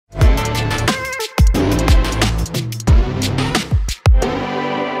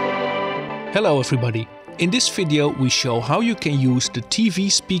Hello everybody! In this video we show how you can use the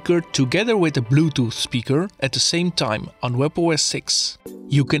TV speaker together with a Bluetooth speaker at the same time on WebOS 6.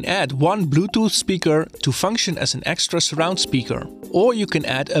 You can add one Bluetooth speaker to function as an extra surround speaker. Or you can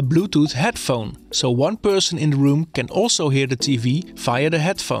add a Bluetooth headphone, so one person in the room can also hear the TV via the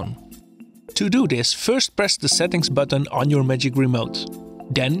headphone. To do this, first press the settings button on your Magic Remote.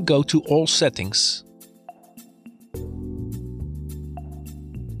 Then go to All Settings.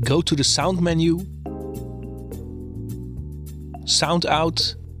 Go to the Sound menu, Sound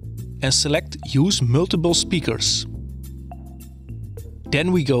Out, and select Use Multiple Speakers.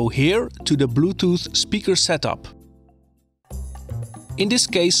 Then we go here to the Bluetooth speaker setup. In this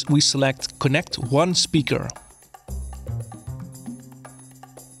case we select Connect one speaker.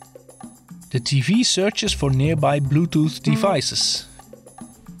 The TV searches for nearby Bluetooth devices.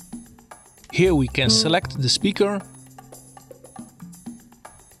 Here we can select the speaker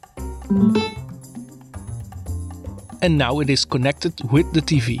and now it is connected with the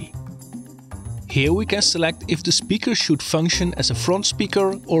TV. Here we can select if the speaker should function as a front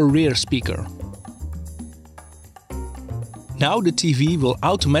speaker or rear speaker. Now the TV will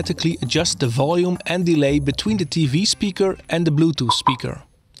automatically adjust the volume and delay between the TV speaker and the Bluetooth speaker.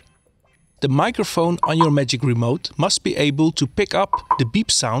 The microphone on your Magic Remote must be able to pick up the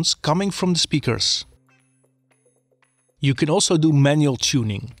beep sounds coming from the speakers. You can also do manual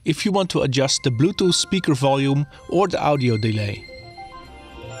tuning if you want to adjust the Bluetooth speaker volume or the audio delay.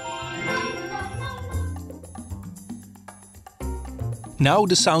 Now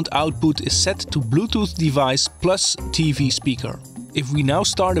the sound output is set to Bluetooth device plus TV speaker. If we now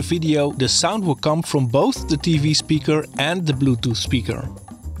start a video, the sound will come from both the TV speaker and the Bluetooth speaker.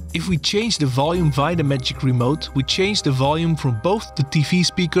 If we change the volume via the Magic Remote, we change the volume from both the TV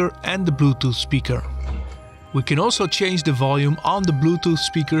speaker and the Bluetooth speaker. We can also change the volume on the Bluetooth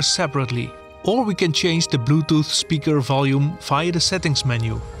speaker separately, or we can change the Bluetooth speaker volume via the settings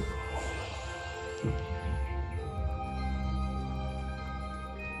menu.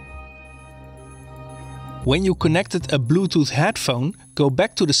 When you connected a Bluetooth headphone, go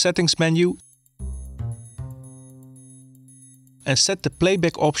back to the settings menu and set the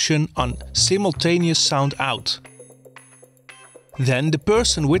playback option on simultaneous sound out. Then the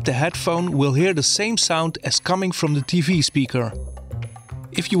person with the headphone will hear the same sound as coming from the TV speaker.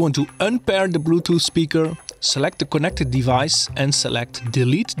 If you want to unpair the Bluetooth speaker, select the connected device and select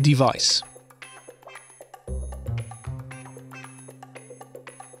Delete Device.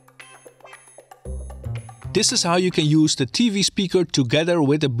 This is how you can use the TV speaker together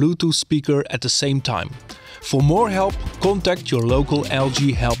with a Bluetooth speaker at the same time. For more help, contact your local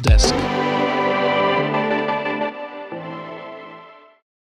LG help desk.